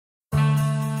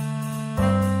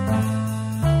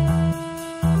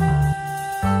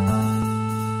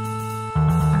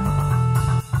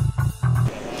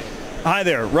Hi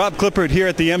there, Rob Clippard here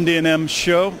at the MD&M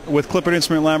show with Clippard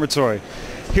Instrument Laboratory.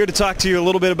 Here to talk to you a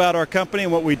little bit about our company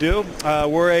and what we do.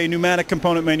 We're a pneumatic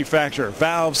component manufacturer,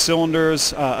 valves,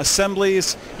 cylinders,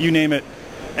 assemblies, you name it.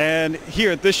 And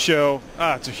here at this show,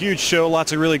 it's a huge show,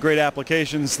 lots of really great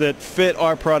applications that fit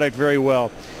our product very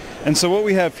well. And so what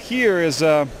we have here is,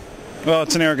 well,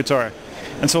 it's an air guitar.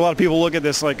 And so a lot of people look at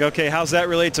this like, okay, how's that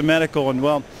relate to medical? And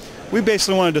well, we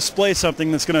basically want to display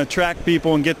something that's going to attract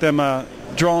people and get them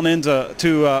drawn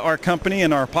into our company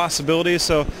and our possibilities.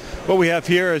 So what we have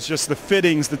here is just the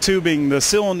fittings, the tubing, the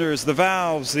cylinders, the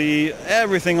valves,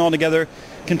 everything all together,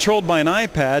 controlled by an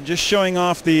iPad, just showing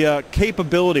off the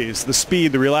capabilities, the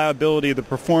speed, the reliability, the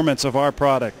performance of our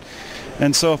product.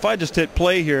 And so if I just hit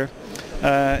play here,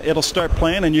 it'll start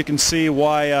playing, and you can see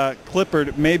why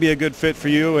Clippard may be a good fit for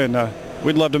you, and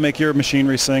we'd love to make your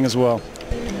machinery sing as well.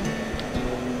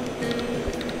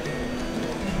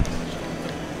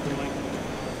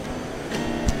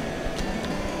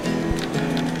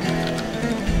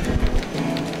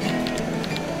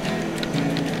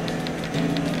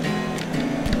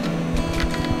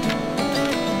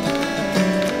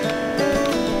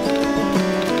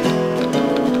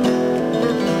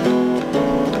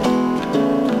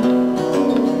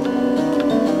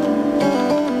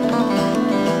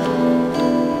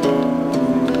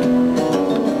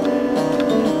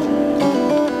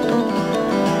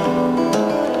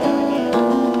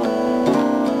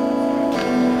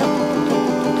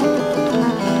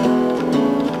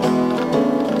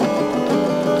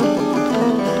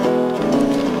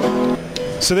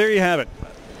 So there you have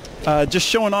it. Just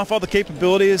showing off all the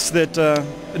capabilities that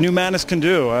pneumatics can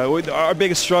do. Our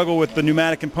biggest struggle with the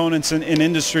pneumatic components in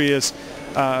industry is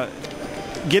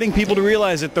getting people to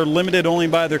realize that they're limited only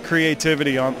by their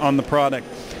creativity on the product.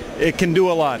 It can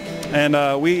do a lot,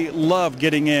 and we love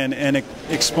getting in and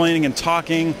explaining and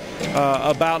talking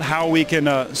about how we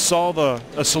can solve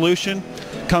a solution,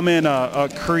 come in,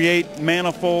 create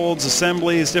manifolds,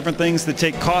 assemblies, different things that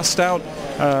take cost out.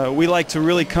 We like to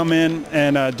really come in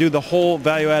and do the whole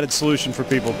value-added solution for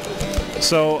people.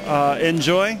 So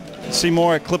enjoy. See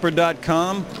more at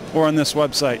clippard.com or on this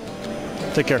website.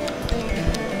 Take care.